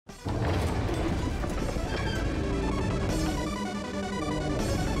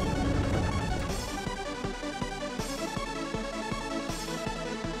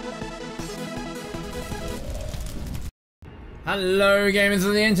Hello gamers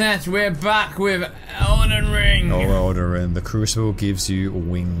of the internet, we're back with Elden Ring! Oh, Elden Ring. The Crucible gives you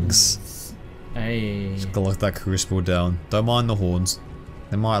wings. Hey. Just gotta lock that Crucible down. Don't mind the horns.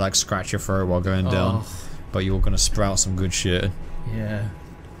 They might like scratch your throat while going down. But you're gonna sprout some good shit. Yeah.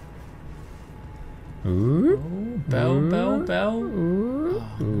 Ooh. Ooh, bell. Ooh.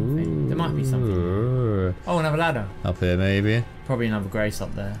 Oh, there might be something. Ooh. Oh, another ladder. Up here maybe. Probably another grace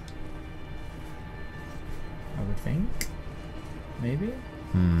up there. I would think. Maybe?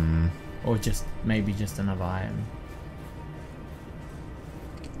 Or maybe just another item.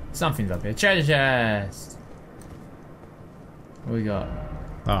 Something's up here. Treasure chest! What we got?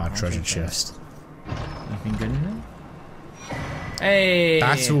 Treasure chest. Nothing good in there? Hey!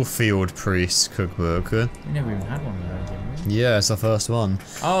 Battlefield Priest cookbook. We never even had one of those, did we? Yeah, it's the first one.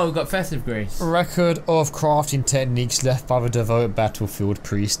 Oh, we've got festive grace. Record of crafting techniques left by the devout battlefield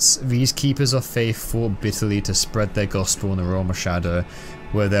priests. These keepers of faith fought bitterly to spread their gospel in the realm of shadow,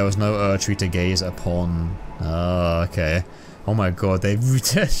 where there was no Erdtree to gaze upon. Oh, okay. Oh my god, they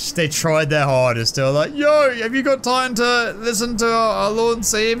tried their hardest. They were like, yo, have you got time to listen to our Lord and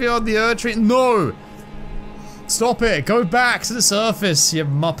Savior on the Erdtree? No! Stop it! Go back to the surface, you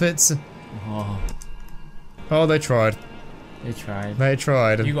muppets! Oh, they tried. They tried. They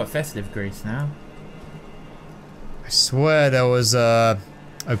tried. You got festive grace now. I swear there was a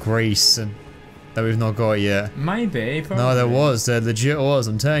grace that we've not got yet. Maybe, probably. No, there was. There legit was.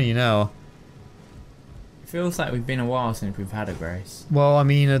 I'm telling you now. It feels like we've been a while since we've had a grace. Well, I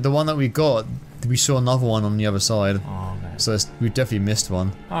mean, the one that we got, we saw another one on the other side. Oh, okay. So we definitely missed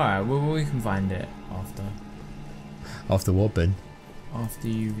one. Alright, well we can find it after. After what, Ben? After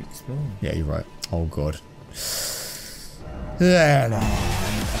you've explored. Yeah, you're right. Oh god. I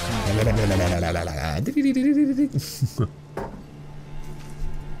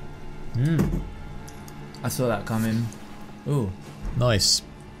saw that coming. Ooh. Nice.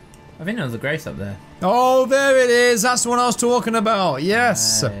 I think there was a grace up there. Oh, there it is! That's the one I was talking about!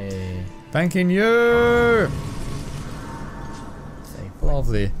 Yes! Hey. Thanking you!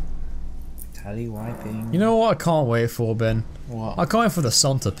 Lovely. Tally wiping. You know what I can't wait for, Ben? What? I can't wait for the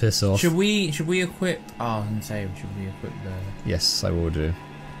sun to piss off. Should we equip? Oh, I was gonna say, should we equip the? Yes, I will do.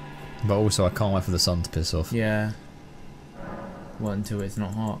 But also, I can't wait for the sun to piss off. Yeah. What, until it's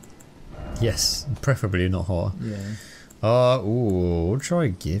not hot? Yes, preferably not hot. Yeah. Ooh, what should I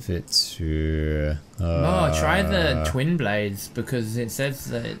give it to? Try the twin blades because it says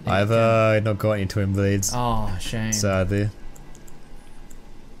that. I've not got any twin blades. Oh, shame. Sadly.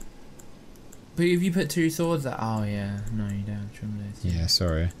 But if you put two swords, oh yeah, no, you don't have twin blades. Yeah,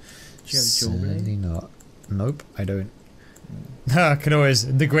 sorry. Do you have a dual blade? Certainly not. Nope, I don't. I can always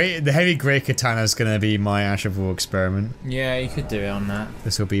the heavy grey katana is gonna be my Ash of War experiment. Yeah, you could do it on that.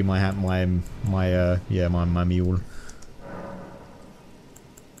 This will be my mule.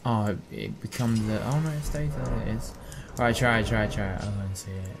 Oh, it becomes the. Oh no, it stays there. It is. Alright, try it. I'll go and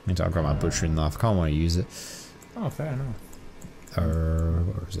see it. Means I've got my butchering knife. Can't want to use it. Oh, fair enough.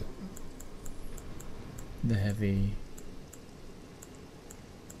 Where is it? The heavy.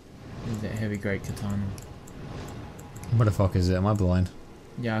 Is it heavy great katana? What the fuck is it? Am I blind?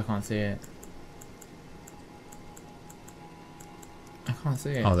 Yeah, I can't see it. I can't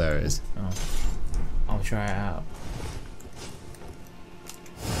see it. Oh, there it is. Oh. I'll try it out.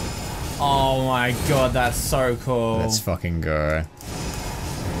 Oh my god, that's so cool. Let's fucking go.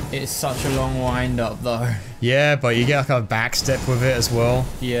 It's such a long wind up though. Yeah, but you get like a back step with it as well.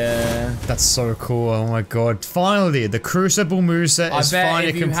 Yeah. That's so cool. Oh my god. Finally, the Crucible moveset is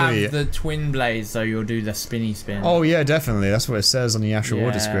finally complete. I bet if you have the twin blades though, you'll do the spinny spin. Oh yeah, definitely. That's what it says on the actual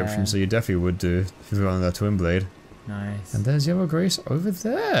war description, so you definitely would do if you've got that twin blade. Nice. And there's the other grace over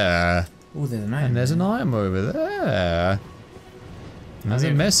there. Oh, there's an item. And there's an item over there. And there's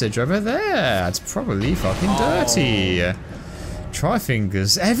a message over there. It's probably fucking dirty. Try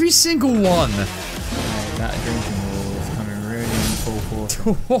fingers. Every single one. That drinking wall is coming really in full force.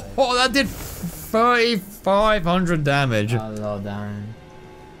 Oh, that did 3,500 damage. A lot of damage.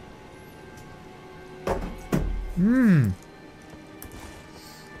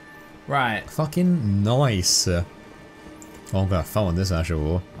 Right. Fucking nice. Oh, I'm gonna have fun with this Ash of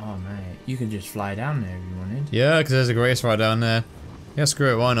War. Oh, mate. You could just fly down there if you wanted. Yeah, because there's a grace right down there. Yeah,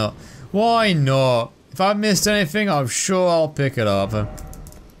 screw it. Why not? Why not? If I missed anything, I'm sure I'll pick it up.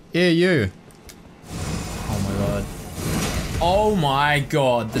 Here, you. Oh my god. Oh my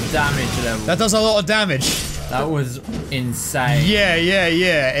god, the damage level. That does a lot of damage. That was insane. Yeah.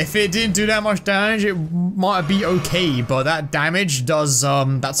 If it didn't do that much damage, it might be okay, but that damage does,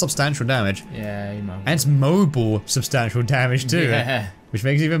 that's substantial damage. Yeah, you know. And it's mobile substantial damage too. Yeah. Which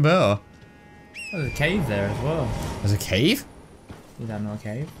makes it even better. There's a cave there as well. There's a cave? Is that not a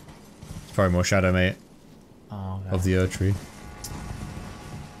cave? It's probably more shadow, mate. Oh, okay. Of the Erdtree.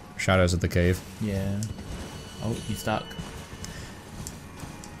 Shadows of the cave. Yeah. Oh, you stuck.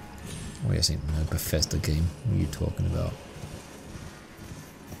 Oh, yes, ain't no Bethesda game. What are you talking about?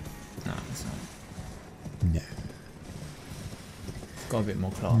 No, it's not. No. It's got a bit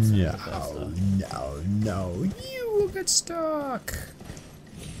more class. No, no. You will get stuck.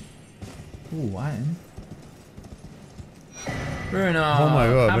 Ooh, iron. Bruno, Oh my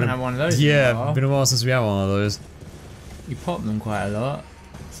god. haven't had one of those. Yeah, been a while since we had one of those. You pop them quite a lot,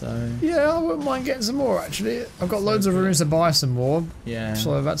 so. Yeah, I wouldn't mind getting some more actually. I've got loads of rooms to buy some more. Yeah.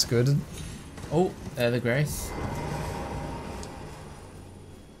 So that's good. Oh, there the Grace.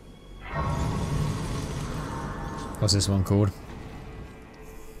 What's this one called?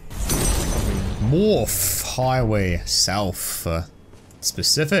 Morph Highway South.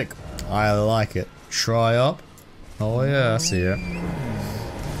 Specific. I like it. Try up. Oh yeah, I see it.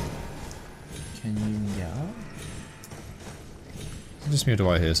 Can you even get up? Just me or do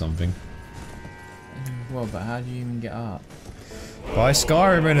I hear something? Well, but how do you even get up? Buy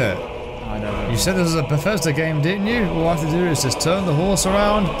Skyrim in it. I don't know. You said this was a Bethesda game, didn't you? All I have to do is just turn the horse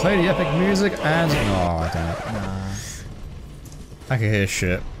around, play the epic music, and... Oh, damn it. Nah. I can hear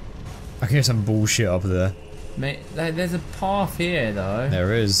shit. I can hear some bullshit up there. Mate, there's a path here, though.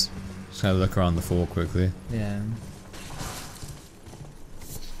 There is. Just gonna look around the fort quickly. Yeah.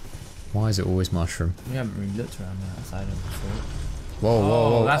 Why is it always mushroom? We haven't really looked around that side of the fort. Whoa, whoa,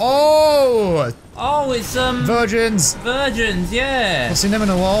 whoa. that's Oh! Oh, it's Virgins! Virgins, yeah! I've seen them in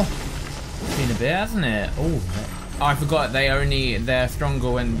a while. It's been a bit, hasn't it? Oh, I forgot they're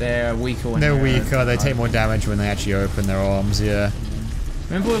stronger when they're weaker when They're weaker, open. they take more damage when they actually open their arms, yeah.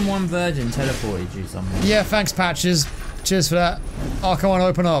 Remember when one virgin teleported you somewhere? Yeah, thanks, Patches. Cheers for that. Oh, come on,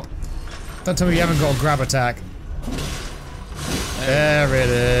 open up. Don't tell me you haven't got a grab attack. There it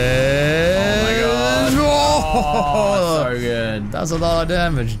is. Oh my god. Oh, so good. That's a lot of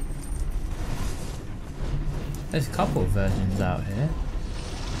damage. There's a couple of virgins out here.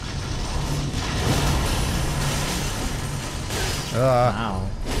 Wow.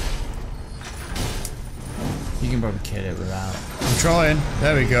 You can probably kill it without. I'm trying.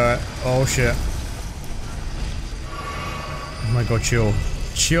 There we go. Oh shit. Oh my god, chill.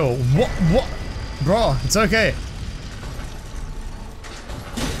 Chill. What? What? Bro, it's okay.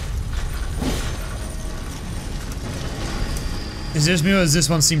 Is this me or does this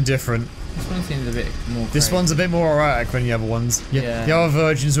one seem different? This one seems a bit more This crazy. one's a bit more erratic than the other ones. Yeah. The other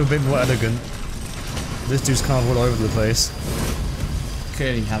virgins are a bit more elegant. This dude's kind of all over the place.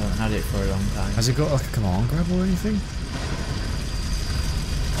 Clearly haven't had it for a long time. Has he got like a command grab or anything?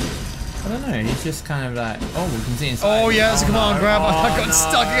 I don't know, he's just kind of like, oh, we can see inside. Oh yeah, it's a command grab. Oh, I got no.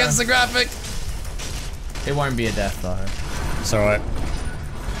 stuck against the graphic. It won't be a death though. It's alright.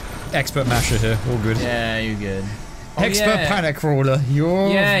 Expert masher here, all good. Yeah, you're good. Oh, Expert yeah. panic crawler, you're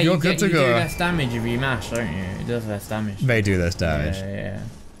good to you go. do less damage if you mash, don't you? It does less damage. They do less damage. Yeah, yeah.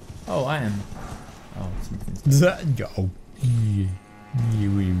 Oh, I am. Oh, something's That go. You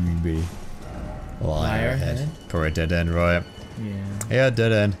will be. Liar head. For a dead end, right? Yeah. Yeah,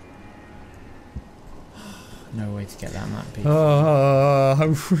 dead end. No way to get that map piece. I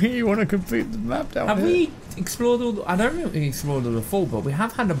really want to complete the map down Have here. we explored all the, I don't think we explored all the fort, but we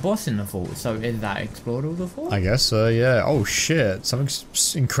have had a boss in the fort, so is that explored all the fort? I guess so, yeah. Oh shit, something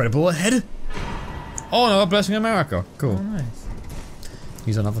incredible ahead. Oh no, Blessing America. Cool. Oh, nice.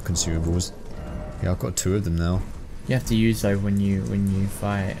 These are other consumables. Yeah, I've got 2 of them now. You have to use those when you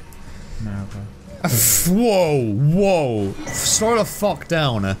fight America. Whoa, whoa. Slow the fuck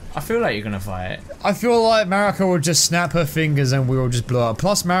down. I feel like you're gonna fight it. I feel like Marika would just snap her fingers and we will just blow up.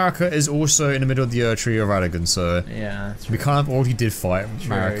 Plus, Marika is also in the middle of the Erdtree of Radagon, so Yeah, that's we kind of already did fight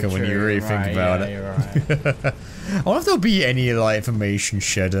Marika when you really think about it. You're right. I wonder if there'll be any like information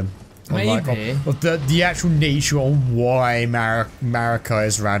shed on, like, Maybe. of the actual nature on why Marika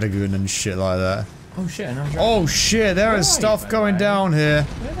is Radagon and shit like that. Oh shit, another dragon. Oh shit, there Where is are you, stuff by the going way? down here.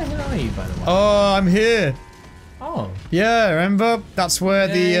 Where the hell are you, by the way? Oh, I'm here. Oh. Yeah, remember? That's where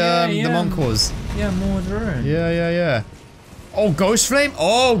the monk was. Yeah, Maud's Ruin. Yeah. Oh, Ghost Flame?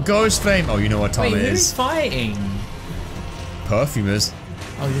 Oh, Ghost Flame. Oh, you know what time Wait, it who's is. fighting? Perfumers.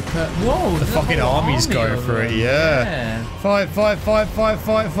 Oh, you put. Whoa, The there's a fucking whole army's army going of for it, them. yeah. Fight.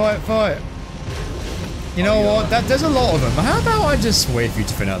 You know what? There's a lot of them. How about I just wait for you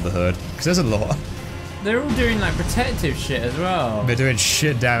to thin out the herd? Because there's a lot. They're all doing like protective shit as well. They're doing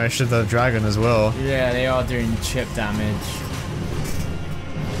shit damage to the dragon as well. Yeah, they are doing chip damage.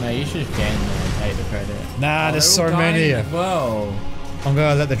 No, you should just get in there and take the credit. Nah, Oh, there's they're so all dying many. as well. I'm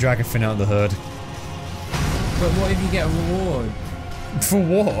gonna let the dragon thin out the herd. But what if you get a reward? For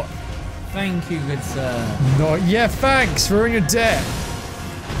what? Thank you, good sir. No, yeah, thanks. We're in your debt.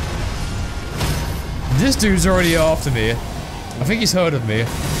 This dude's already after me. I think he's heard of me.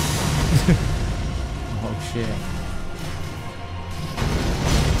 Oh shit.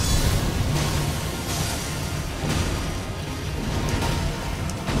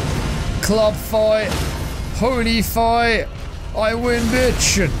 Club fight. Holy fight. I win,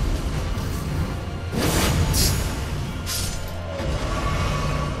 bitch.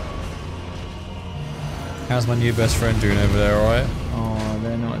 How's my new best friend doing over there, alright? Oh,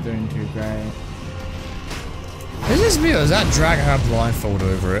 they're not doing too great. Is this me or does that dragon have blindfold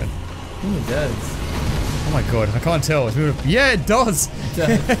over it? Ooh, it does. Oh my god, I can't tell. It's moving. Yeah, it does! It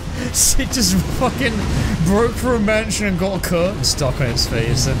does. It just fucking broke through a mansion and got a curtain stuck on its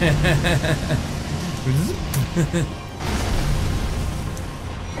face. And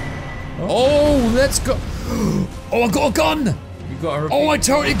oh, let's go! Oh, I got a gun! You got a Oh, I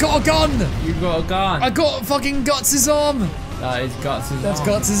totally got a gun! You got a gun! I got fucking Guts' arm! That is Guts' That's arm.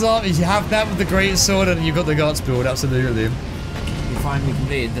 Guts' arm. If you have that with the great sword and you've got the Guts build, absolutely. You finally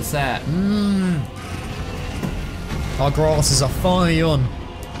completed the set. Our grasses are finally on.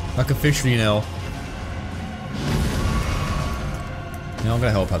 Like officially now. Now I'm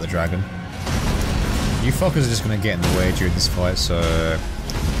gonna help out the dragon. You fuckers are just gonna get in the way during this fight, so...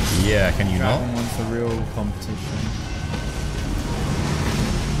 Yeah, can you Dragon not? wants a real competition.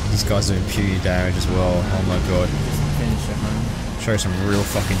 These guys are doing puny damage as well. Oh my god. Finish it, man. Show some real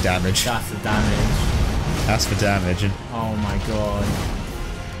fucking damage. That's the damage. That's for damage. And Oh my god.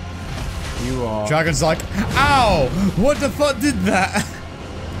 You are... Dragon's like, ow! What the fuck did that?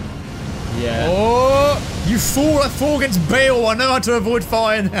 Yeah. Oh! You fool! I fall against Bale! I know how to avoid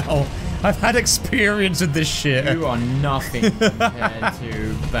fire now! I've had experience with this shit. You are nothing compared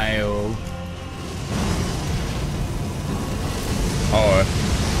to Bale. Oh.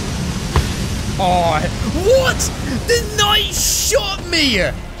 Oh. What? The knight shot me!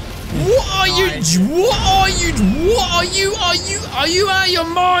 What are you? What are you? What are you? Are you out of your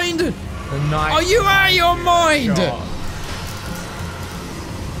mind? The knight. Are you out of your mind? Shot.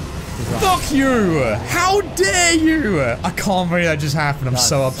 Fuck you! How dare you! I can't believe that just happened. I'm That's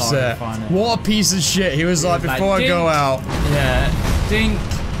so upset. so funny. What a piece of shit. He was like, before I go out, Yeah. Dink.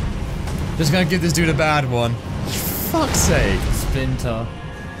 just gonna give this dude a bad one. Fuck's sake. Splinter.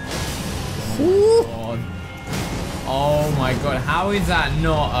 Ooh. God. Oh my god. How is that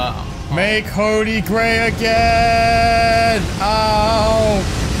not a... Make Holy Grey again! Ow!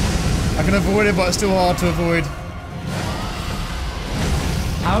 I can avoid it, but it's still hard to avoid.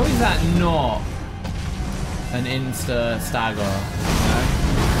 How is that not an insta stagger? No?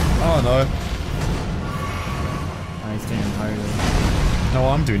 Oh no. Oh, he's doing holy. No,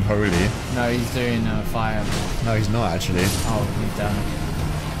 I'm doing Holy. No, he's doing fire. No, he's not actually. Oh, he's done.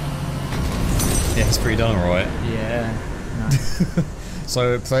 Yeah, he's pretty done alright. Yeah. Nice.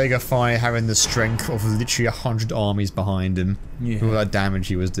 So, Plague Fire having the strength of literally 100 armies behind him. Yeah. With all that damage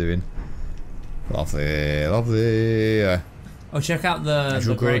he was doing. Lovely, lovely. Oh, check out the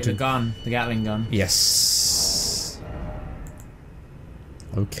gun, the Gatling gun. Yes.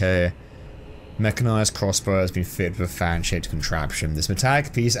 Okay. Mechanized crossbow has been fitted with a fan-shaped contraption. This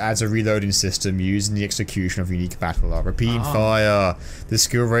metallic piece adds a reloading system used in the execution of unique battle art. Repeating fire. The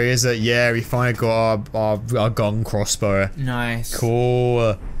skill raiser. Yeah, we finally got our gun crossbow. Nice.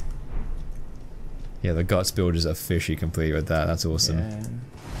 Cool. Yeah, the guts build is officially complete with that. That's awesome. Yeah.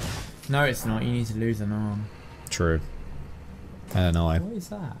 No, it's not. You need to lose an arm. True. And an eye. What is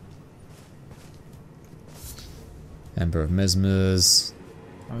that? Emperor of Mesmers.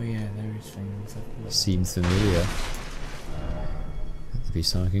 Oh yeah, there is things. Seems familiar. That'd be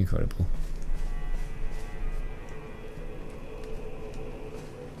something incredible.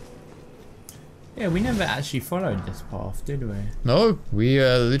 Yeah, we never actually followed this path, did we? No, we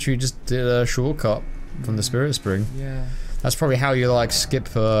literally just did a shortcut from the Spirit Spring. Yeah. That's probably how you like skip.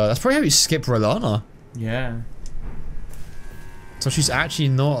 That's probably how you skip Rolana. Yeah. So she's actually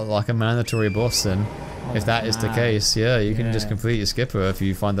not like a mandatory boss then. Oh, if that is the case, yeah, you can just completely skip her if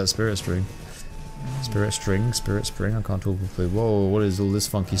you find that Spirit String. Spirit Spring, I can't talk properly. Whoa, what is all this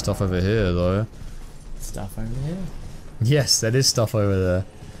funky stuff over here though? Stuff over here. Yes, that is stuff over there.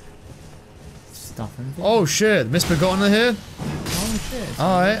 Stuff over here. Oh shit, Misbegotten are here? Oh shit.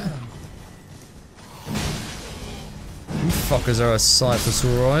 Alright. You fuckers are a sight for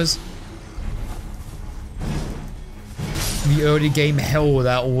sore eyes. The early game hell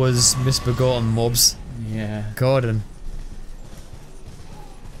that was Misbegotten mobs. Yeah. Garden.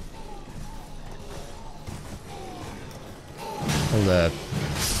 Oh there.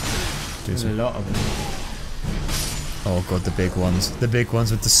 There's a lot of them. Oh god, the big ones. The big ones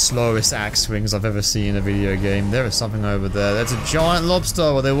with the slowest axe swings I've ever seen in a video game. There is something over there. That's a giant lobster.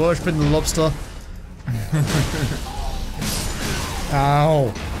 Are they worshipping the lobster? Ow.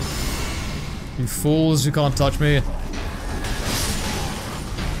 You fools, you can't touch me.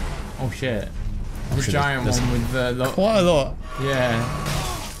 Oh shit. The giant one with the... Quite a lot. Yeah.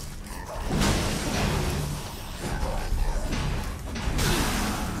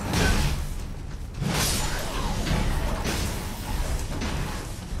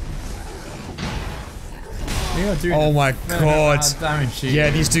 Oh my god. Yeah,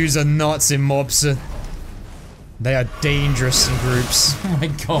 these dudes are nuts in mobs. They are dangerous in groups. Oh my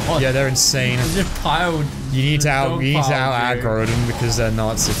god. Yeah, they're insane. They're just piled. You need to out aggro them because they're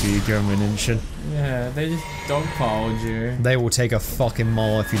nuts if you give them an inch. Yeah, they just dogpiled you. They will take a fucking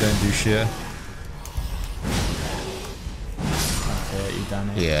mile if you don't do shit. That's it, you've done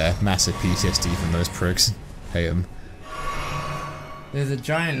it. Yeah, massive PTSD from those pricks. Hate them. There's a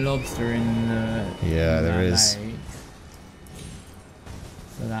giant lobster in the... Yeah, there is. Lake.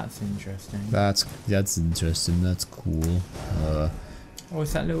 So that's interesting. That's interesting, that's cool. Oh,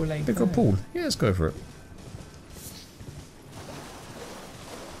 it's that little lake. Big old pool. Yeah, let's go for it.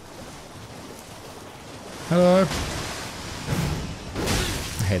 Hello.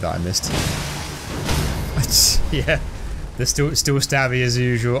 I hate that I missed. Yeah. They're still stabby as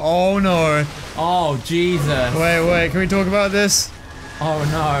usual. Oh no! Oh Jesus! Wait, can we talk about this? Oh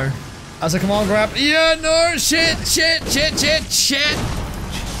no! As a command grab. Yeah, no! Shit! Jesus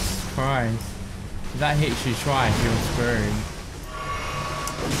Christ! If that hits you twice, you're screwed.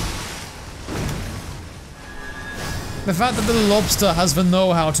 The fact that the lobster has the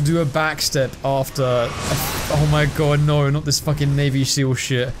know-how to do a backstep after... Oh my god, no, not this fucking Navy SEAL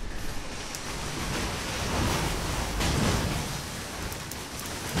shit.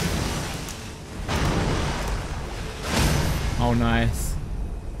 Oh, nice.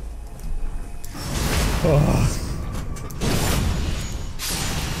 Oh.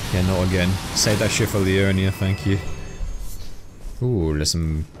 Yeah, not again. Save that shit for Leonia, thank you. Ooh,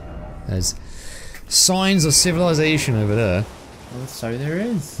 there's signs of civilization over there. Well, so there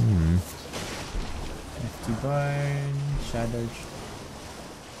is. Hmm. Hefty bone, shadow.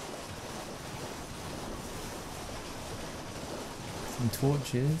 Some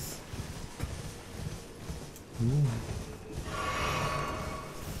torches. Ooh.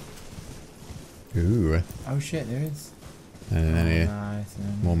 Oh shit, there is. And then here, Nice.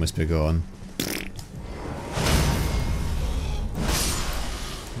 more must be gone. Is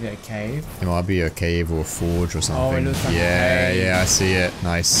it a cave? It might be a cave or a forge or something. Oh, it looks like a cave. Yeah, I see it.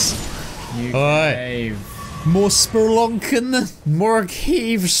 Nice. New Alright. cave. More spelunking. More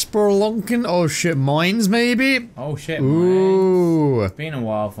cave spelunking. Oh shit, mines maybe? Oh shit, Ooh. mine. It's been a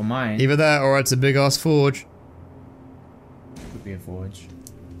while for mine. Either that or it's a big ass forge. Could be a forge.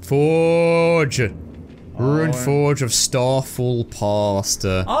 Forge! Ruined Oh. Forge of Starfall Past.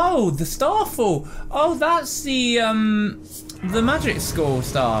 Oh, the Starfall! Oh, that's the magic school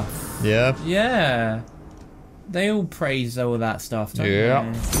stuff. Yeah. Yeah. They all praise all that stuff, don't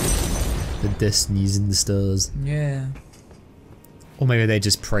Yeah. The destinies and the stars. they? Yeah. Or maybe they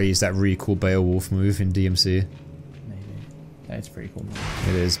just praise that really cool Beowulf move in DMC. Maybe. That's pretty cool.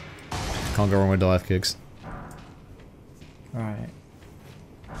 It is. Can't go wrong with dive kicks. Right.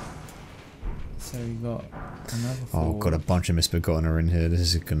 So we got another Oh, forge. got a bunch of Misbegotten are in here. This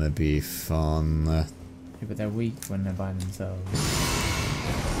is gonna be fun. Yeah, but they're weak when they're by themselves.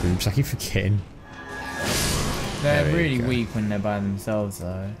 Oops, I keep forgetting. They're There you really go. weak when they're by themselves,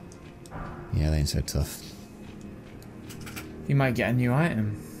 though. Yeah, they ain't so tough. You might get a new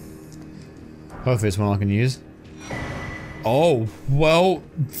item. Hopefully it's one I can use. Oh, well...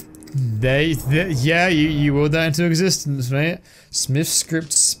 yeah, you willed that into existence, mate. Smith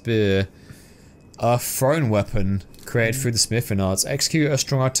Script Spear. A thrown weapon created through the smithing arts. Execute a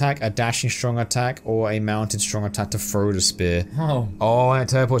strong attack, a dashing strong attack, or a mounted strong attack to throw the spear. Oh. Oh, and it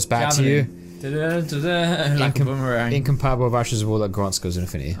teleports back to you. Da-da, like a boomerang. Incompatible with Ashes of War that grants goes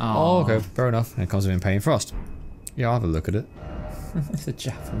infinity. Oh, okay, fair enough. And it comes with Empyrean Frost. Yeah, I'll have a look at it. It's a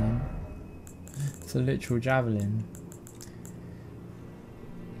javelin. It's a literal javelin.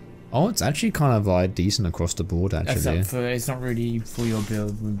 Oh, it's actually kind of like decent across the board, actually. Except for it's not really for your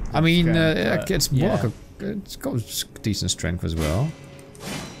build. With I mean, strength, but it's more yeah. like it's got decent strength as well.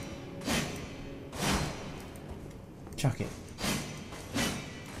 Chuck it.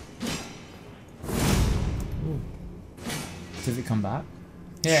 Ooh. Does it come back?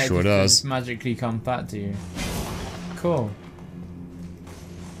 Yeah, Sure it does. just magically comes back to you. Cool.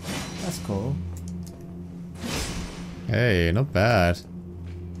 That's cool. Hey, not bad.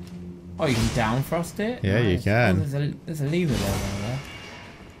 Oh, you can downfrost it? Yeah, nice. you can. Oh, there's a lever there.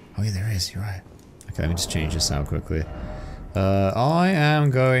 Oh yeah, there is, you're right. Okay, let me just change this out quickly. I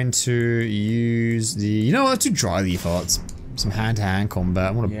am going to use the... You know what, let's do dry leaf arts. Some hand-to-hand combat.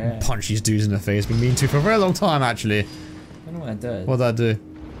 I want to punch these dudes in the face. Been meaning to for a very long time, actually. I don't know what that does. What'd that do?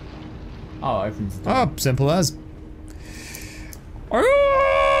 Oh, it opens the door. Oh, simple as.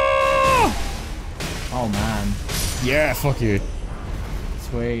 Oh man. Yeah, fuck you.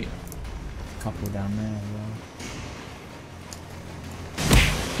 Sweet. Couple down there as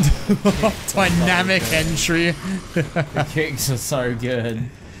well. Dynamic entry. The kicks are so good.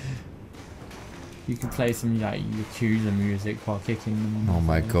 You can play some like Yakuza music while kicking them. Oh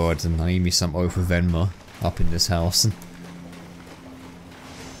my god, and I need me some Oath of Venma up in this house.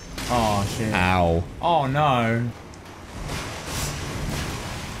 Oh shit. Ow. Oh no.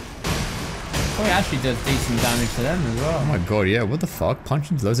 Oh, it actually does decent damage to them as well. Oh my god, yeah, what the fuck?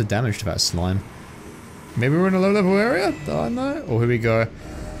 Punching loads of damage to that slime. Maybe we're in a low level area? I don't know. Oh, here we go.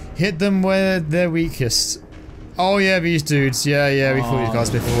 Hit them where they're weakest. Oh yeah, these dudes. Yeah, we fought these guys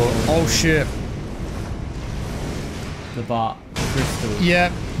before. Oh shit. The crystal.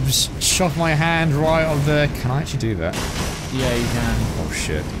 Yeah, just shove my hand right on there. Can I actually do that? Yeah, you can. Oh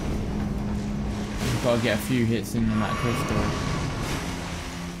shit. You've got to get a few hits in on that crystal.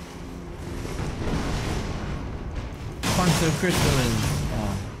 Punch the crystal in.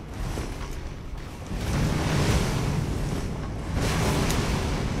 Oh.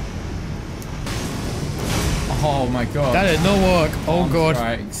 Oh my god. That did not work. Oh god.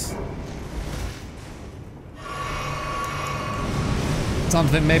 Strikes.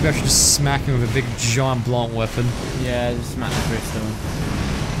 Something, maybe I should just smack him with a big giant blunt weapon. Yeah, just smack the crystal.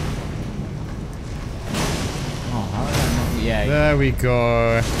 Oh, how did I not? Yeah. There we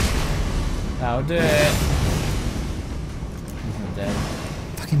go. That'll do it. He's not dead.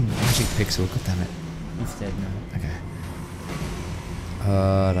 Fucking magic pixel, god damn it. He's dead now. Okay.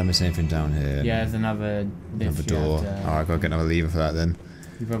 Did I miss anything down here? Yeah, there's another door. Alright, gotta get another lever for that then.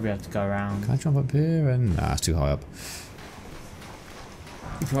 You probably have to go around. Can I jump up here? And nah, it's too high up.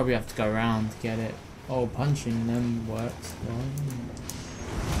 You probably have to go around to get it. Oh, punching them works.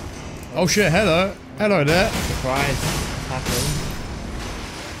 Oh shit, hello. Hello there. Surprise tackle.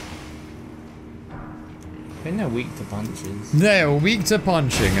 I think they're weak to punches. They are weak to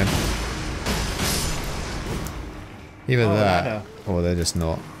punching. And either that, ladder. or they're just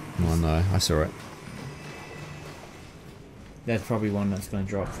not. Oh no, I saw it. There's probably one that's gonna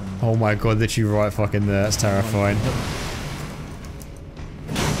drop from. Oh my god, literally right fucking there. That's terrifying.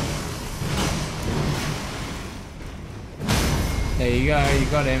 There you go, you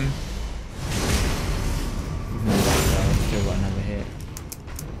got him. Still got another hit.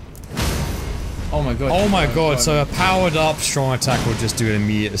 Oh my god. Oh my god, so a powered up strong attack will just do an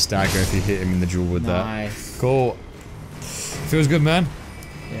immediate stagger if you hit him in the jaw with that. Nice. Cool. Feels good, man.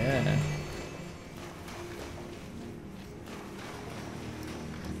 Yeah.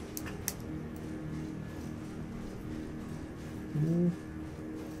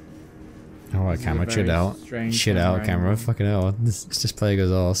 Alright, camera, chill out. Shit out, camera. Fucking hell. This just play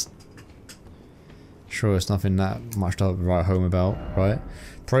goes ass. Sure, it's nothing that much to write home about, right?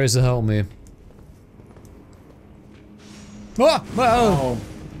 Praise to help me. Ah! Oh!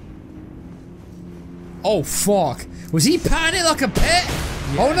 Oh, fuck. Was he patting it like a pet?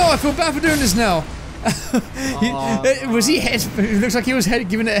 Yeah. Oh no, I feel bad for doing this now. Was he head? It looks like he was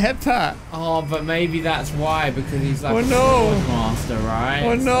giving it a head pat. Oh, but maybe that's why, because he's like a sword master, right?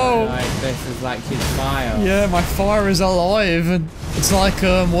 Oh no! So, like, this is like his fire. Yeah, my fire is alive, and it's like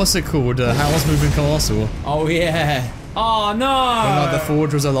what's it called? Howl's Moving Castle. Oh yeah. Oh no! When like the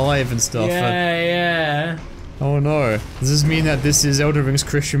forge was alive and stuff. Yeah, yeah. Oh no! Does this mean that this is Elden Ring's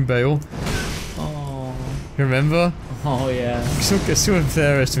Christian Bale? Oh. Remember? Oh yeah. It's still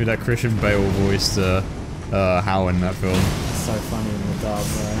hilarious to me that Christian Bale voiced Hal in that film. It's so funny in the dub,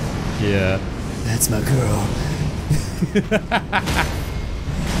 right? Yeah. That's my girl.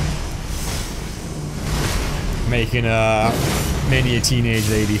 Making many a teenage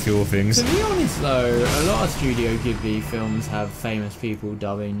lady feel things. To be honest though, a lot of Studio Ghibli films have famous people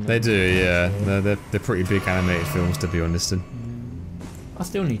dubbing. They do, yeah. They're pretty big animated films, to be honest. I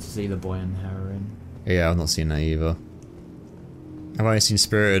still need to see The Boy and the Heroine. Yeah, I've not seen that either. I've only seen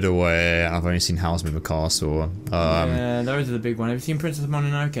Spirited Away, I've only seen Howl's Moving Castle. Yeah, those are the big ones. Have you seen Princess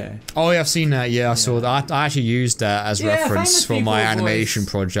Mononoke? Oh yeah, I've seen that, yeah, I saw that. I actually used that as reference for my animation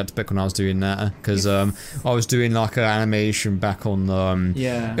project back when I was doing that. Because I was doing like an animation back on,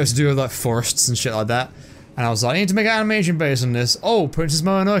 it was to do with like forests and shit like that. And I was like, I need to make an animation based on this. Oh, Princess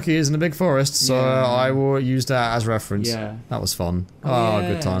Mononoke is in a big forest, so I will use that as reference. Yeah. That was fun. Oh,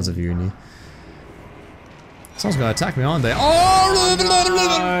 good times of uni. Someone's gonna attack me, aren't they? Oh, no.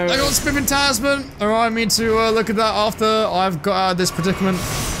 I got Spiffing Talisman. Alright, I mean to look at that after I've got out of this predicament.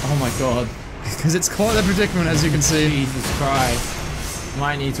 Oh my god. Because it's quite a predicament, as you can see. Jesus Christ.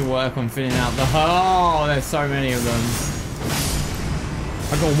 Might need to work on filling out the... Oh, there's so many of them.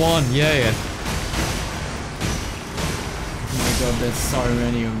 I got one, yeah. Oh my god, there's so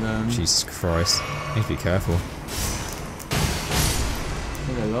many of them. Jesus Christ. Need to be careful.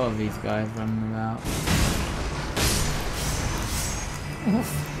 There's a lot of these guys running about.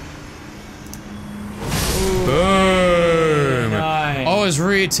 Boom! Nice. I was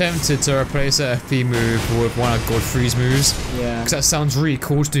really tempted to replace that FP move with one of Godfrey's moves. Yeah. Because that sounds really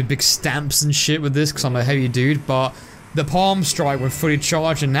cool to do big stamps and shit with this, because I'm a heavy dude, but the palm strike when fully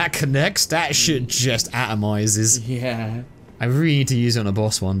charged and that connects, that shit just atomizes. Yeah. I really need to use it on a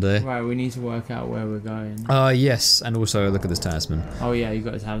boss one day. Right, we need to work out where we're going. Yes, and also look at this talisman. Oh yeah, you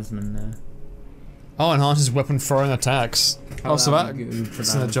got a talisman there. Oh, enhances weapon throwing attacks. Oh, so that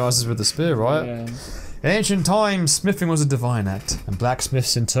synergizes with the spear, right? Yeah. In ancient times, smithing was a divine act, and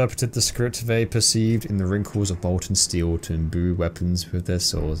blacksmiths interpreted the script they perceived in the wrinkles of molten steel to imbue weapons with their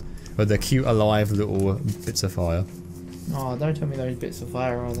swords, with their cute, alive little bits of fire. Oh, don't tell me those bits of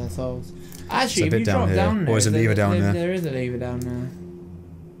fire are their souls. Actually, It's a if bit you down drop here. down there, Or is a lever down there? There is a lever down there.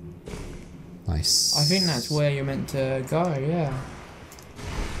 Nice. I think that's where you're meant to go, yeah.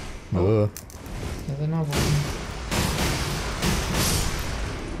 Oh. There's another one.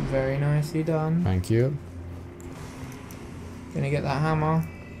 Very nicely done. Thank you. Gonna get that hammer.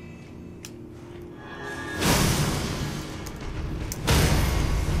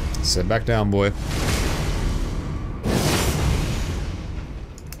 Sit back down, boy.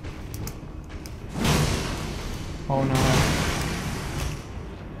 Oh no.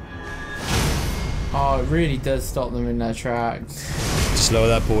 Oh, it really does stop them in their tracks. Just lower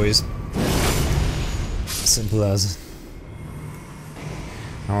that, boys. Simple as.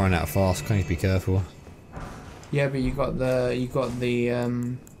 I run out fast, can't you be careful? Yeah, but you got the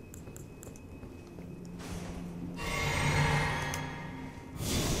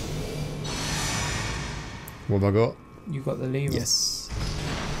What have I got? you got the lever. Yes.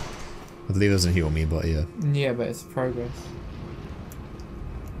 The lever doesn't heal me, but yeah. Yeah, but it's progress.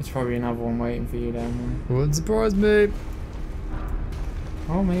 There's probably another one waiting for you down there. Wouldn't surprise me.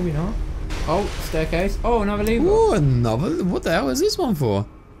 Oh, maybe not. Oh, staircase. Oh, another lever. Ooh, another. What the hell is this one for?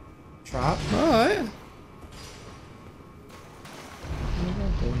 Trap. Alright.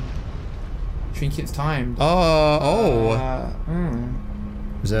 Trinket's timed. Oh. Mm.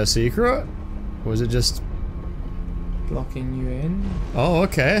 Is that a secret? Or is it just... Blocking you in. Oh,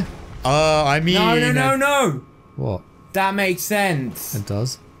 okay. I mean... No! What? That makes sense. It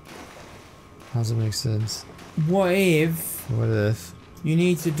does? How does it make sense? What if... What if? You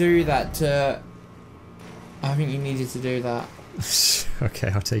need to do that to... I think you needed to do that. Okay,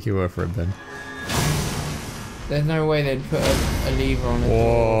 I'll take your word for it, Ben. There's no way they'd put a lever on it.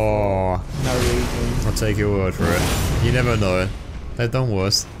 Whoa. No reason. I'll take your word for it. You never know. They've done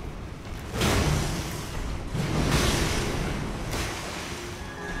worse.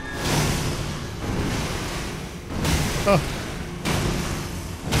 Oh.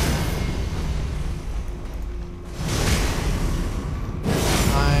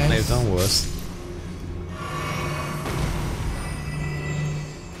 Nice. They've done worse.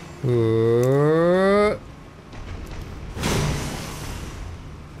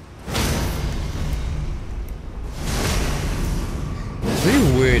 It's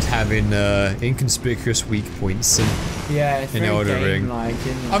really weird having inconspicuous weak points in It's very Elden Ring. game-like,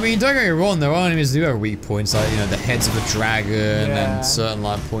 isn't it? I mean, don't get me wrong, there are enemies who do have weak points, like, you know, the heads of the dragon and certain,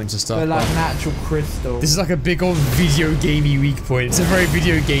 like, points and stuff. But like natural crystal. This is like a big old video gamey weak point. It's a very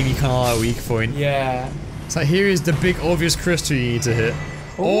video gamey kind of like weak point. Yeah. It's like, here is the big obvious crystal you need to hit.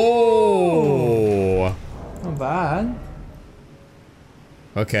 Oh! Not bad.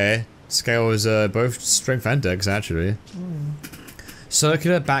 Okay. Scale is both strength and dex, actually.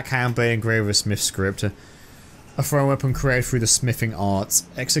 Circular backhand blade engraved with smith script. A throw weapon created through the smithing arts.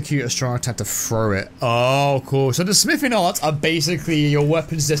 Execute a strong attack to throw it. Oh, cool. So the smithing arts are basically your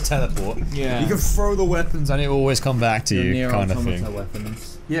weapons just teleport. Yeah. You can throw the weapons and it will always come back to you, kind of thing.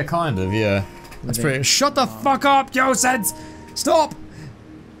 Weapons. Yeah, kind of, yeah. That's pretty. Shut the fuck up, yo, sense! Stop!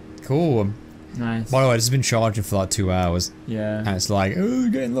 Cool. Nice. By the way, this has been charging for like 2 hours. Yeah. And it's like, oh,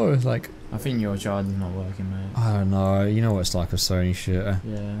 getting low. It's like, I think your charger's not working, mate. I don't know. You know what it's like with Sony shit.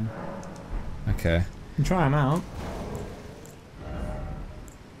 Yeah. Okay. You can try them out.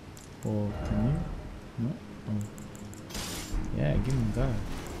 Or can you? Oh. Yeah, give him a go.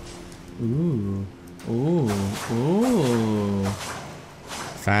 Ooh. Ooh. Ooh.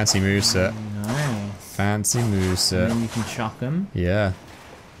 Fancy moveset. Nice. Fancy moveset. And then you can chuck them. Yeah.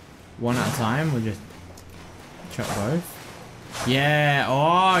 One at a time, we'll just chuck both. Yeah,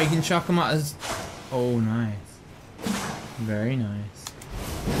 oh, you can chuck them out as... Oh, nice. Very nice.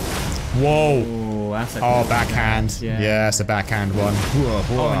 Whoa! Oh, that's a Oh, cool backhand. Yeah. Yeah, it's a backhand one. Whoa,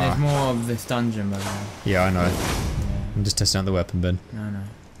 whoa. Oh, and there's more of this dungeon, by the way. Yeah, I know. Yeah. I'm just testing out the weapon bin. No.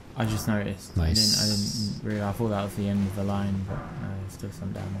 I just noticed. Nice. I didn't really... I thought that was the end of the line, but no, there's still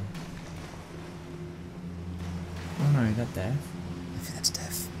some down there. Oh no, is that death? I think that's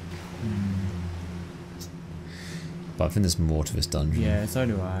death. Hmm. But I think there's more to this dungeon. Yeah, so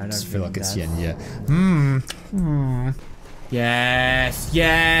do I. I don't feel like it's the death. end, yeah. Yes,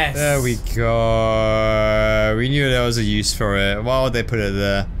 yes! There we go. We knew there was a use for it. Why would they put it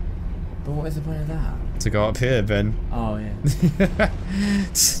there? But what is the point of that? To go up here, Ben. Oh, yeah.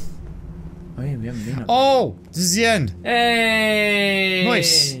 Oh, yeah, we haven't been up Oh! This is the end. Hey!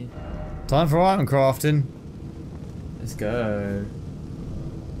 Nice. Time for item crafting. Let's go.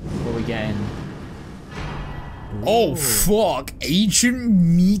 What are we getting? Oh, Ooh. fuck. Ancient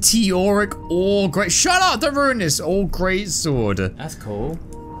meteoric ore great. Shut up! Don't ruin this. All great sword. That's cool.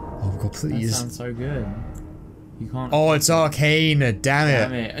 Oh, God, That please. sounds so good. You can't... Oh, it's arcane. Damn it.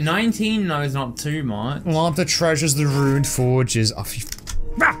 Damn it. 19, no, is not too much. One of the treasures, the ruined forges. Oh,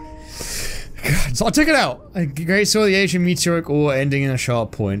 God, so I'll check it out. A great sword, the ancient meteoric ore ending in a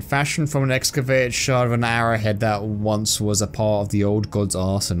sharp point, fashioned from an excavated shard of an arrowhead that once was a part of the old god's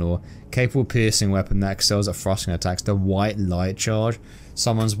arsenal. Capable piercing weapon that excels at thrusting attacks. The white light charge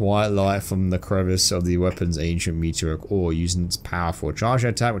summons white light from the crevice of the weapon's ancient meteoric ore using its powerful charge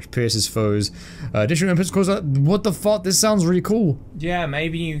attack, which pierces foes. Additional inputs cause what the fuck? This sounds really cool. Yeah,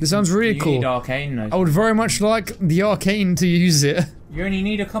 maybe you... This sounds really cool. You need arcane, though. I would very much like the arcane to use it. You only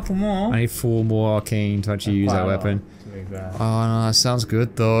need a couple more. I need 4 more arcane to actually use that weapon. Oh no, that sounds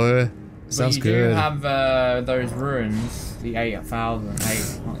good though. Sounds but you good. do have those ruins, the 8,000.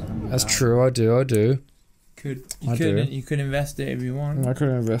 That's true, I do. You could invest it if you want. I could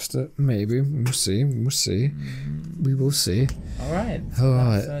invest it, maybe. We'll see. We will see. Alright, so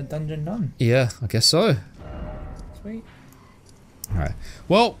Alright. that's dungeon done. Yeah, I guess so. Sweet. Alright.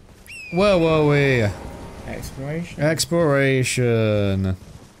 Well, where were we? Exploration.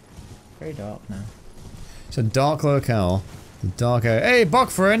 Very dark now. It's a dark locale. The dark area. Hey, Buck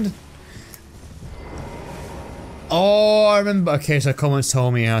friend! Oh, I remember. Okay, so comments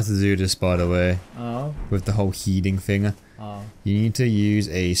told me how to do this, by the way. Oh. With the whole healing thing. Oh. You need to use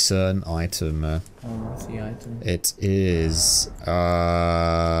a certain item. Oh, what's the item? It is,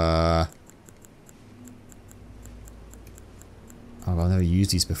 oh, I've never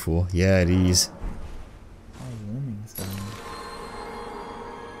used these before. Yeah, these. Oh, warming stone.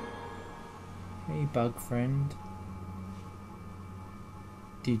 Hey, bug friend.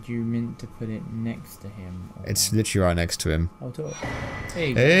 Did you meant to put it next to him? Or... It's literally right next to him. I'll talk. There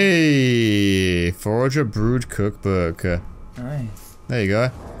you go. Hey! Forager Brewed Cookbook. Nice. There you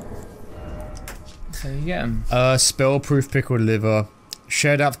go. So you get him. Spellproof Pickled Liver.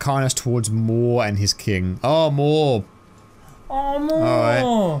 Shared out kindness towards Moore and his king. Oh, Moore! Oh, more!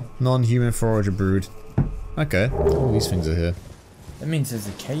 Alright. Non-human Forager Brood. Okay. All these things are here. That means there's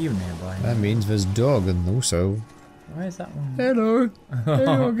a cave nearby. That means there's dog and also... Why is that one? Hello!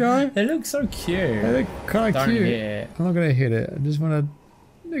 Hello, guy! They look so cute. They look kinda Don't cute. hit it. I'm not gonna hit it. I just wanna...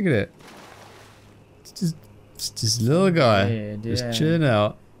 Look at it. It's just a little guy. Weird, just yeah. chilling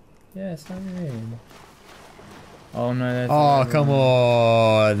out. Yeah, it's so weird. Oh no, that's... Oh, come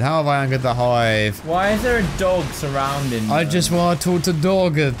on! How have I angered the hive? Why is there a dog surrounding I them? just want to talk to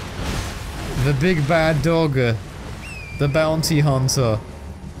dog. The big bad dog. The bounty hunter.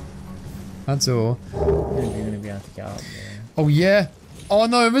 That's all. You're gonna be able to get up there. Oh yeah. Oh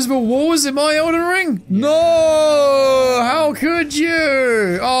no, invisible walls in my Elden Ring? Yeah. No! How could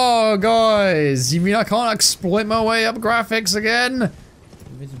you? Oh guys, you mean I can't exploit my way up graphics again?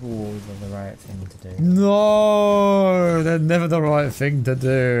 Invisible walls are the right thing to do. No, they're never the right thing to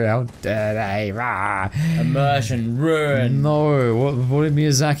do. How dare they? Rah. Immersion, ruin. No, what did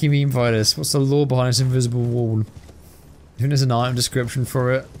Miyazaki mean by this? What's the lore behind this invisible wall? You think there's an item description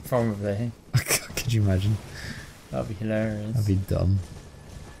for it? Probably. Could you imagine? That'd be hilarious. That'd be dumb.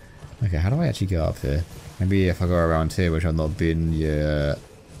 Okay, how do I actually get up here? Maybe if I go around here, which I've not been yet.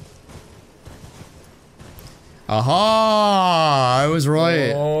 Aha! I was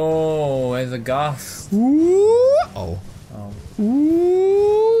right. Oh, there's a gust. Ooh. Oh. Oh.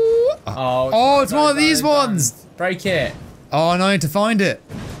 Ooh. Oh, it's one of these ones. Break it. Oh, and I need to find it.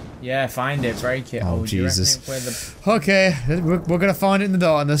 Yeah, find it, break it. Oh, do you reckon Jesus. where the... Okay, we're gonna find it in the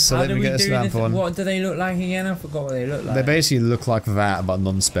darkness, so How let do me we get a do stamp this? on. What do they look like again? I forgot what they look like. They basically look like that, but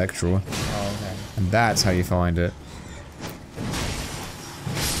non-spectral. Oh, okay. And that's how you find it.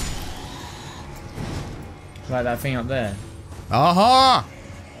 Like that thing up there. Aha!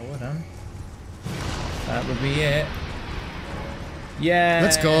 Oh, well done. That would be it. Yeah.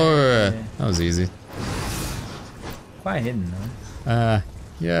 Let's go. That was easy. Quite hidden though.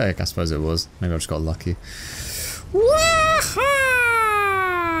 Yeah, I suppose it was. Maybe I just got lucky. Wah-ha!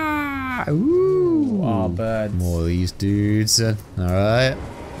 Ooh. Oh, birds. More of these dudes. Alright.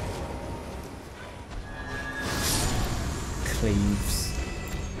 Cleaves.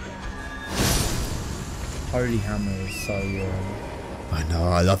 Holy hammer is so good. I know,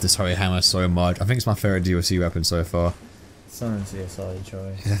 I love this Holy Hammer so much. I think it's my favourite DLC weapon so far. It's honestly a solid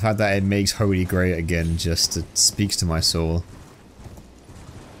choice. The fact that it makes Holy great again just it speaks to my soul.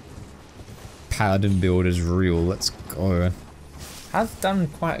 Paladin build is real, let's go. Has done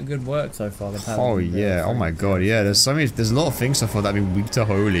quite good work so far. The Paladin Oh build. yeah, oh my god, yeah, there's a lot of things so far that have been weak to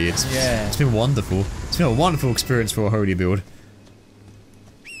Holy. It's been wonderful. It's been a wonderful experience for a Holy build.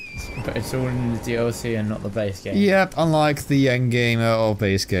 But it's all in the DLC and not the base game. Yep, unlike the end game or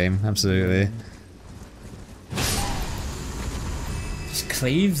base game, absolutely. Just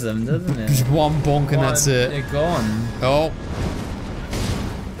cleaves them, doesn't it? Just one bonk and that's it. They're gone. Oh.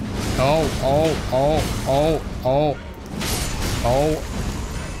 Oh, oh, oh, oh, oh. Oh.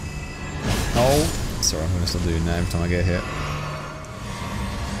 Oh. Sorry, I'm gonna stop doing that every time I get hit.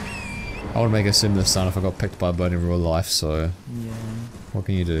 I would make a similar sound if I got picked by a bird in real life, so... Yeah. What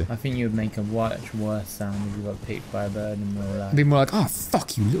can you do? I think you would make a much worse sound if you got picked by a bird in real life. Be more like, oh,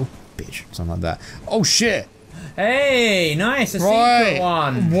 fuck you, little bitch. Something like that. Oh, shit! Hey, nice, a secret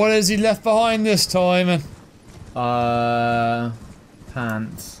one. What has he left behind this time?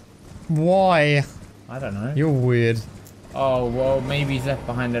 Pants. Why? I don't know. You're weird. Oh, well, maybe he's left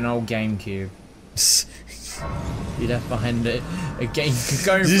behind an old GameCube. He left behind a game.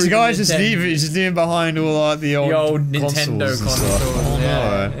 This guy's just leaving behind all like the old Nintendo consoles. Oh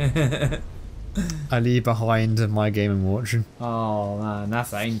yeah. no. I leave behind my Game & Watch. Oh man,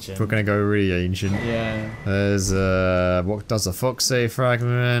 that's ancient. We're gonna go really ancient. Yeah. There's what does the fox say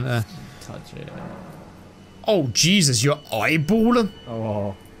fragment? Touch it. Oh Jesus, you're eyeballing?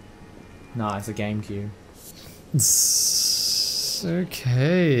 Oh. Nah, it's a GameCube.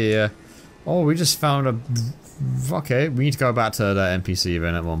 Okay. Oh, we just found a... Okay, we need to go back to that NPC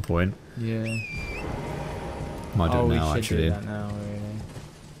event at one point. Yeah. Might do it now, we should actually. do that now, really.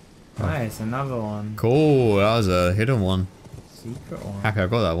 Nice, another one. Cool, that was a hidden one. Secret one. Happy I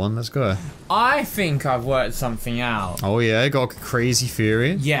got that one, let's go. I think I've worked something out. Oh yeah, got a crazy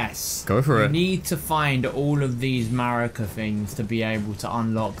theory? Yes. Go for it. You need to find all of these Marika things to be able to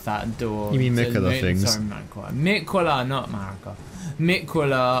unlock that door. You mean Mikula things? Sorry, Mikula, not Marika.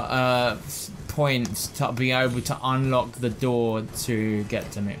 Mikula points to be able to unlock the door to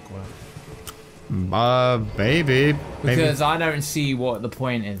get to Mikula. Maybe. Because I don't see what the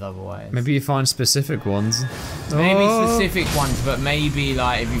point is otherwise. Maybe you find specific ones. Maybe specific ones, but maybe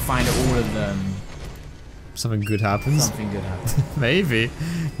like if you find all of them, something good happens. something good happens. Maybe.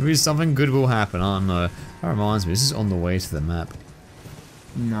 Maybe something good will happen, I don't know. That reminds me, this is on the way to the map.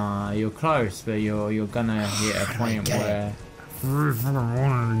 Nah, you're close, but you're gonna hit a point where...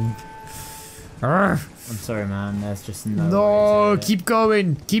 I'm sorry, man. There's just no. No, keep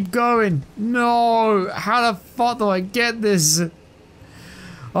going, keep going. No, how the fuck do I get this?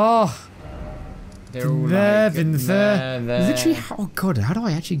 Oh, they're all there. there. Literally, oh god, how do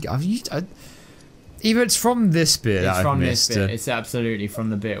I actually? Either it's from this bit. It's that from I've this missed, bit. It's absolutely from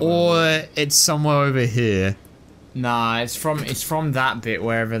the bit. Or it's somewhere over here. Nah, it's from that bit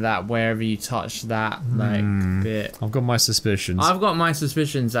wherever you touch that like bit. I've got my suspicions. I've got my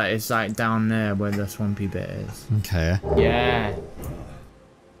suspicions that it's like down there where the swampy bit is. Okay. Yeah.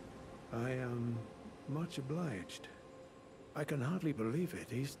 I am much obliged. I can hardly believe it.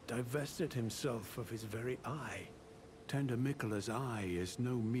 He's divested himself of his very eye. Tender Mikula's eye is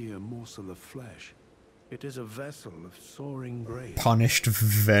no mere morsel of flesh. It is a vessel of soaring grace. Punished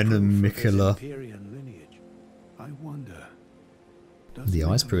venom Mikula. Empyrean lineage. I wonder. The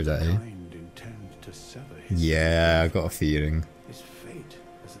eyes prove that, eh? Yeah, I got a feeling. His fate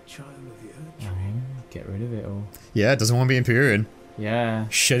as a child of the Erdtree. Get rid of it all. Yeah, doesn't want to be Empyrean. Yeah.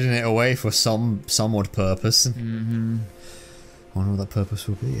 Shedding it away for some odd purpose. Mm-hmm. I wonder what that purpose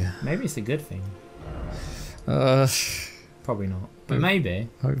will be. Maybe it's a good thing. Probably not. But maybe.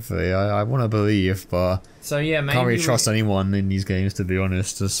 Hopefully. I want to believe, but... So yeah, maybe... Can't really trust anyone in these games, to be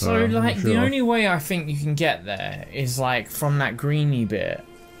honest. So like, the only way I think you can get there is, like, from that greeny bit.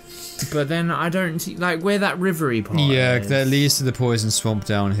 But then I don't see, like, where that rivery part Yeah, is. that leads to the poison swamp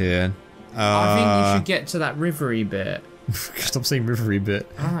down here. I think you should get to that rivery bit. Stop saying rivery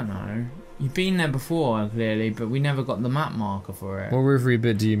bit. I don't know. You've been there before, clearly, but we never got the map marker for it. What rivery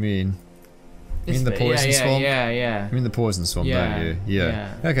bit do you mean? You mean the poison swamp? Yeah. You mean the poison swamp, don't you?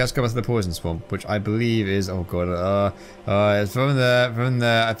 Yeah. Okay, let's go back to the poison swamp, which I believe is, oh god, it's from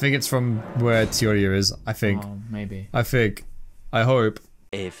there. I think it's from where Teoria is. I think. Oh, maybe. I hope.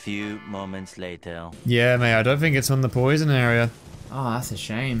 A few moments later. Yeah, mate, I don't think it's on the poison area. Oh, that's a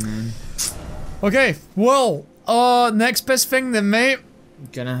shame, man. Okay, well, next best thing then, mate.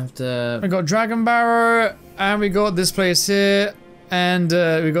 Gonna have to... We got Dragon Barrow, and we got this place here, and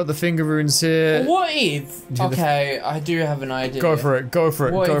we got the finger runes here. What if... Okay, I do have an idea. Go for it, go for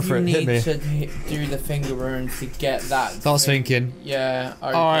it, what go if for you it, hit me. need to do the finger runes to get that... I was thinking. Yeah,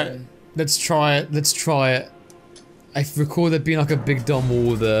 Alright, let's try it. I recall there being like a big dumb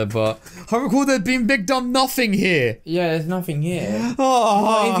wall there, but I recall there being big dumb nothing here. Yeah, there's nothing here. Oh.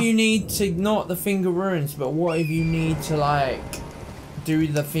 What if you need to, not the finger runes, but what if you need to, like, do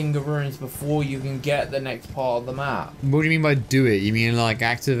the finger runes before you can get the next part of the map? What do you mean by do it? You mean like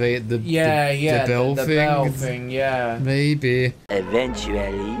activate the the bell the thing? bell thing, yeah. Maybe.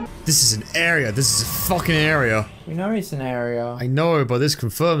 Eventually. This is an area. This is a fucking area. We know it's an area. I know, but this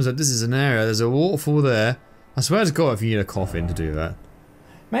confirms that this is an area. There's a waterfall there. I swear to God, if you need a coffin to do that.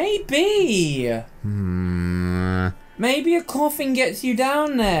 Maybe. Maybe a coffin gets you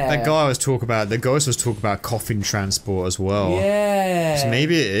down there. That guy was talking about, the ghost was talking about coffin transport as well. Yeah. So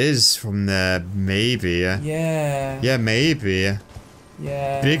maybe it is from there. Maybe. Yeah. Yeah, maybe.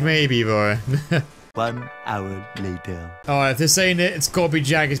 Yeah. Big maybe, boy. 1 hour later. Alright, if this ain't it, it's gotta be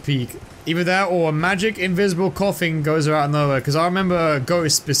Jagged Peak. Either that or a magic invisible coffin goes out of nowhere. Because I remember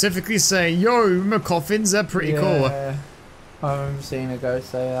Ghost specifically saying, yo, remember coffins? They're pretty cool. I remember seeing a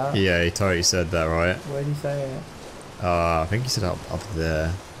ghost say that. Yeah, he totally said that, right? Where'd he say it? I think he said up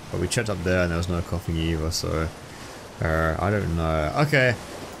there. But we checked up there and there was no coffin either, so... I don't know. Okay.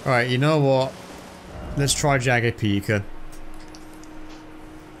 Alright, you know what? Let's try Jagged Peak. Okay.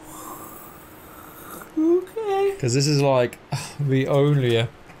 Because this is like the only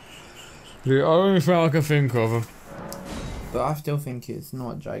thing I can think of. But I still think it's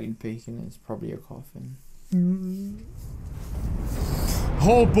not Jagged Peak and it's probably a coffin.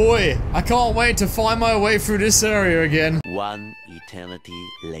 Oh boy, I can't wait to find my way through this area again. 1 eternity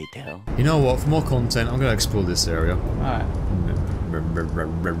later. You know what, for more content, I'm gonna explore this area. Alright.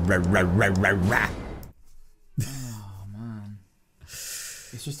 Oh man.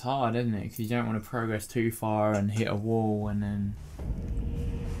 It's just hard, isn't it? Because you don't want to progress too far and hit a wall and then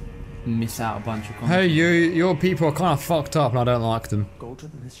miss out a bunch of content. Hey, your people are kind of fucked up and I don't like them. Go to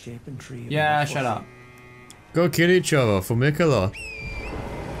the misshapen tree. Yeah, shut up. Go kill each other for Mikola.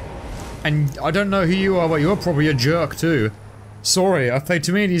 And I don't know who you are, but you're probably a jerk too. Sorry, I've played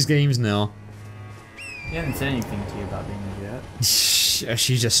too many of these games now. He hasn't said anything to you about being a jerk.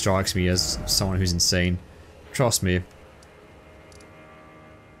 She just strikes me as someone who's insane. Trust me.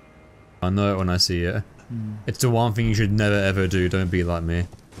 I know it when I see it. It's the one thing you should never ever do. Don't be like me. I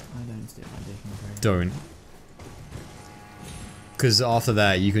don't stick my dick in the Don't. Because after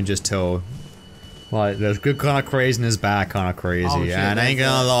that, you can just tell. Like, there's good kind of crazy and there's bad kind of crazy. Oh, shit, and I ain't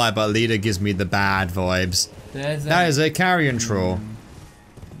gonna lie, but Leader gives me the bad vibes. That is a carrion troll.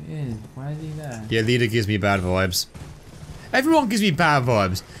 It is. Why is he there? Yeah, Leader gives me bad vibes. Everyone gives me bad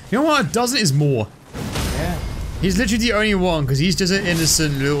vibes. You know what doesn't is more. Yeah. He's literally the only one, because he's just an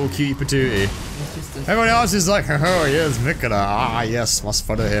innocent little cutie patootie. It's just a Everyone else is like, oh yes, Mikola, ah yes, must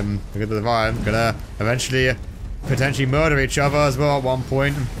follow him. Look at the vibe, gonna eventually potentially murder each other as well at one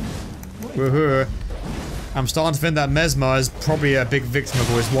point. Woohoo. I'm starting to think that Mesmer is probably a big victim of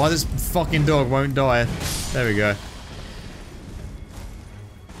this. Why this fucking dog won't die. There we go.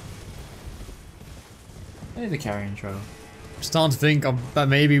 There's a carrion troll. I'm starting to think that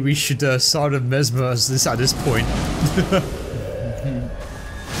maybe we should side of Mesmer at this point.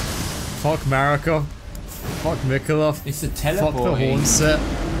 Fuck Marika. Fuck Mikola. It's a Fuck the teleporting. horn set.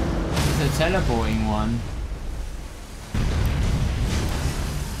 It's a teleporting one.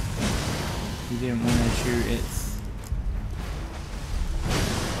 You didn't want to shoot its...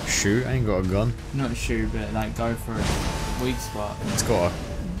 Shoot, I ain't got a gun. Not shoot, but like go for a weak spot. It's got a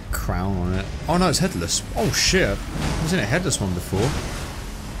crown on it. Oh no, it's headless. Oh shit. I was in a headless one before.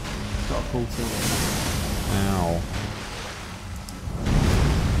 Got a cool tool. Ow.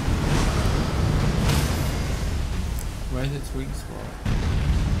 Where's its weak spot?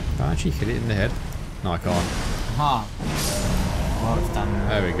 Can I actually hit it in the head? No, I can't. Aha! Well, it's done now.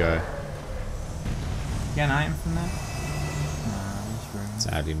 There we go. Get an item from that? Nah, this room.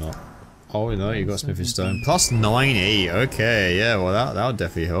 Sadly not. Oh no, you got Smithing Stone. Plus 90, okay, yeah, well that'll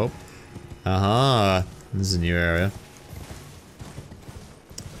definitely help. This is a new area.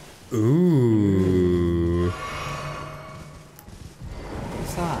 Ooh.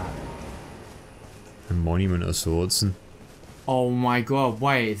 What's that? A monument of swords. Oh my god,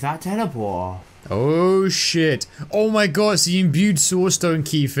 wait, is that teleport? Oh shit. Oh my god, it's the imbued swordstone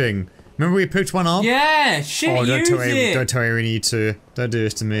key thing. Remember we picked one up? Yeah, shit, Oh, use it! don't tell me we need to. Don't do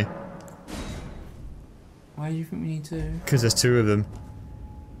this to me. Why do you think we need to? Because there's 2 of them.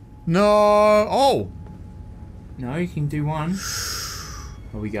 No! Oh! No, you can do one.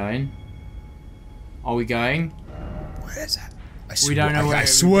 Are we going? Are we going? Where is that? We don't know where I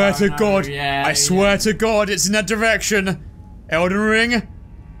swear to God! Yeah, I swear to God, it's in that direction! Elden Ring!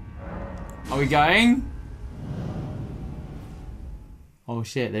 Are we going? Oh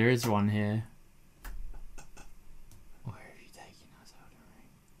shit, there is one here. Where have you taken us, Elden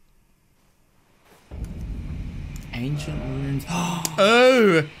Ring? Ancient ruins. Oh!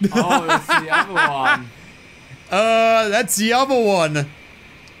 Oh, it's the other one. That's the other one!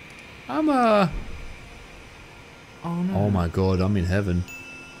 Oh no. Oh my god, I'm in heaven.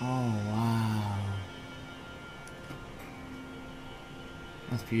 Oh wow.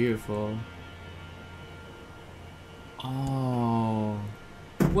 That's beautiful. Oh.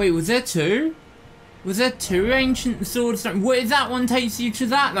 Wait, was there 2? Was there 2 ancient swords? What if that one takes you to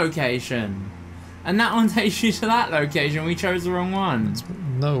that location? And that one takes you to that location, we chose the wrong one.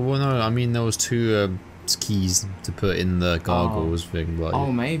 No, well no, I mean there was 2 keys to put in the gargoyles thing, but...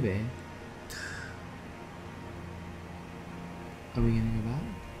 Oh, maybe. Are we gonna go back?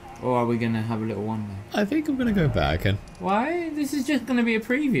 Or are we gonna have a little wander? I think I'm gonna go back and... Why? This is just gonna be a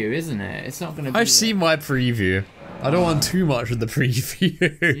preview, isn't it? It's not gonna be... I've seen my preview. I don't want too much of the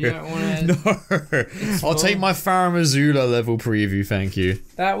preview. You don't wanna... No. I'll take my Faramazula level preview, thank you.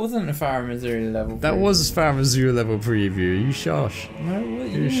 That wasn't a Faramazula level That preview. was a Faramazula level preview. You shush. No, what,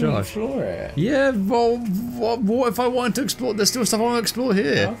 you You didn't shush. explore it. Yeah, well, what if I wanted to explore? There's still stuff I want to explore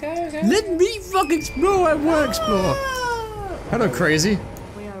here. Okay, okay. Let me fucking explore. I want to explore. Hello, crazy.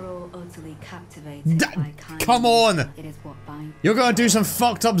 We are all utterly captivated by kindness. Come on. It is what binds. You're gonna do some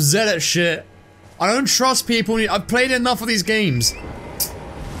fucked up zealot shit. I don't trust people. I've played enough of these games.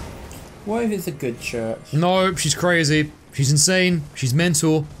 What if it's a good church? No, she's crazy. She's insane. She's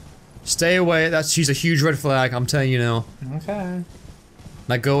mental. Stay away. She's a huge red flag. I'm telling you now. Okay.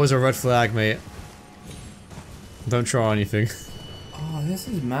 That girl is a red flag, mate. Don't try anything. Oh, this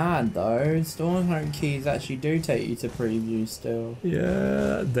is mad though. Stormhome keys actually do take you to preview still.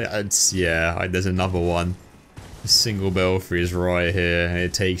 Yeah, there's another one. The single belfry is right here, and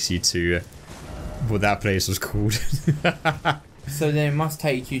it takes you to what that place was called. So then it must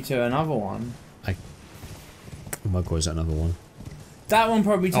take you to another one. Oh my god, is that another one? That one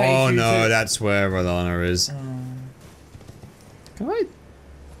probably takes you Oh to... no, that's where Rolana is. Can I?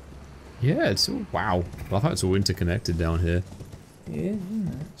 Yeah, it's all... Wow. I love how it's all interconnected down here. It is, isn't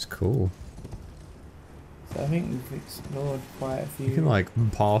it? It's cool. So I think we've explored quite a few... You can like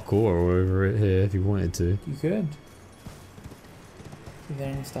parkour over it here if you wanted to. You could. Is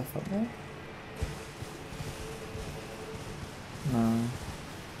there any stuff up there? No.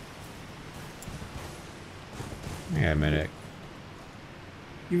 Hang on a minute.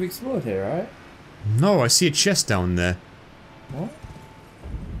 You've explored here, right? No, I see a chest down there. What?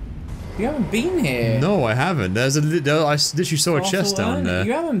 You haven't been here. No, I haven't. I literally saw a chest down there.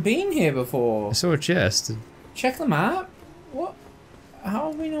 You haven't been here before. I saw a chest. Check the map. What?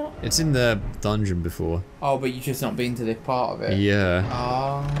 How have we not? It's in the dungeon before. Oh, but you've just not been to this part of it. Yeah.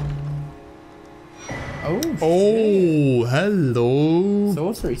 Oh. Oh, hello.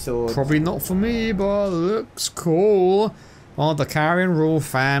 Sorcery sword. Probably not for me, but looks cool. Oh, the Carrion Royal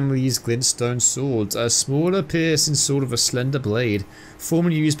family's glintstone swords. A smaller piercing sword with a slender blade.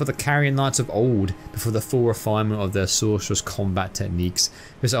 Formerly used by the Carrion Knights of old before the full refinement of their sorcerous combat techniques.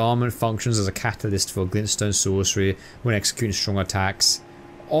 This armament functions as a catalyst for glintstone sorcery when executing strong attacks.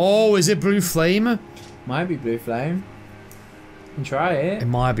 Oh, is it Blue Flame? Might be Blue Flame. You can try it. It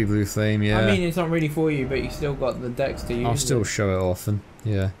might be Blue Flame, yeah. I mean, it's not really for you, but you still got the dex to use. I'll still show it off, and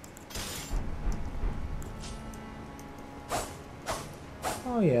yeah.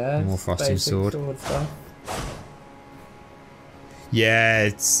 Oh yeah. More thrusting sword. Stuff. Yeah,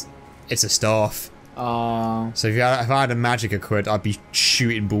 it's a staff. So if I had a magic equipped, I'd be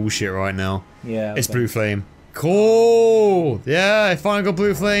shooting bullshit right now. Yeah. It's Blue Flame. Cool! Yeah, I finally got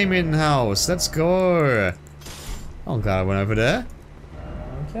Blue Flame in house. Let's go. I'm glad I went over there.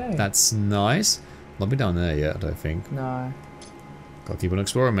 Okay. That's nice. Not been down there yet, I don't think. No. Gotta keep on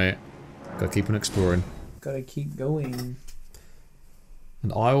exploring, mate. Gotta keep on exploring. Gotta keep going.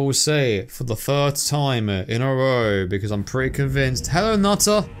 And I will say, for the third time in a row, because I'm pretty convinced. Hello,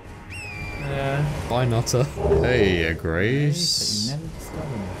 Nutter! Yeah. Bye, Nutter. Hey, Grace. But you never discovered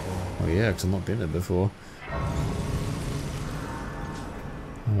it before. Oh yeah, because I've not been there before.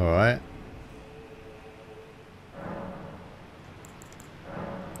 Alright.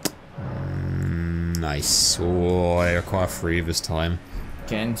 Nice. Oh, I require 3 this time.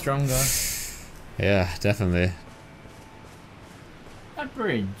 Getting stronger. Yeah, definitely. That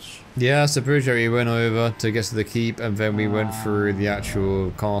bridge. Yeah, that's the bridge that we went over to get to the keep, and then we went through the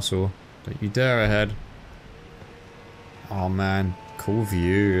actual castle. Don't you dare ahead. Oh man, cool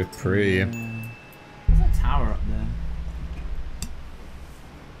view, pretty. There's a tower up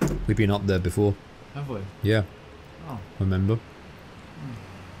there. We've been up there before. Have we? Yeah. Oh. Remember?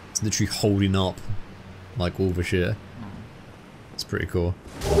 It's literally holding up, like, all the shit. It's pretty cool.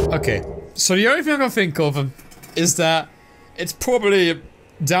 Okay, so the only thing I can think of is that it's probably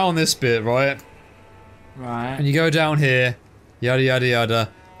down this bit, right? Right. And you go down here, yada yada yada,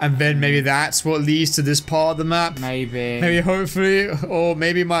 and then maybe that's what leads to this part of the map. Maybe. Maybe hopefully, or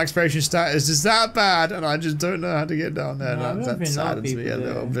maybe my exploration status is that bad and I just don't know how to get down there. No, That saddens me a do.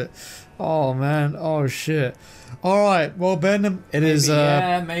 little bit. Oh man, oh shit. Alright, well Ben, it is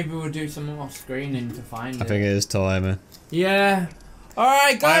yeah, maybe we'll do some more screening to find it. I think it is time. Yeah.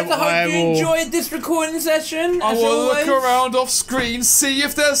 Alright guys, I hope you enjoyed this recording session. I as will always. look around off screen, see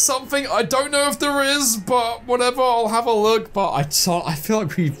if there's something. I don't know if there is, but whatever, I'll have a look. But I feel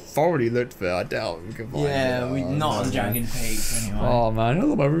like we've already looked there. I doubt we can find it. Yeah, we're not on Dragon Peaks anyway. Oh man,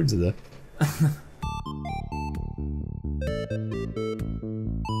 all of my rooms are there.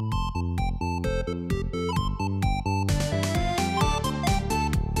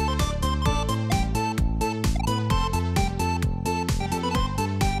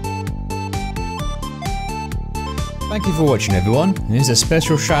 Thank you for watching everyone, and here's a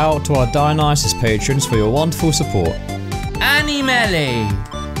special shout out to our Dionysus patrons for your wonderful support. Annie Melly,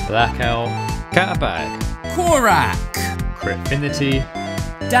 Blackout, Catabag, Korak, Critfinity,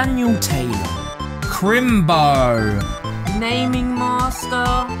 Daniel Taylor, Crimbo, Naming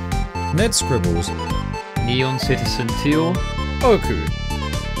Master, Ned Scribbles, Neon Citizen Teal, Oku,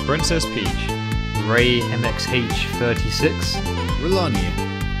 Princess Peach, Ray MXH36, Relani,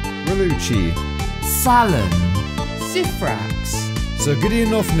 Relucci, Salon, Sifrax, Sir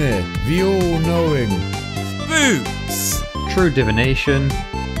Gideon Ofnir, the All-Knowing, Boots, True Divination,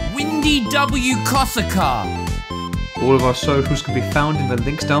 Windy W. Kosaka. All of our socials can be found in the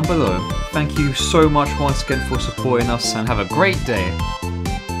links down below. Thank you so much once again for supporting us and have a great day.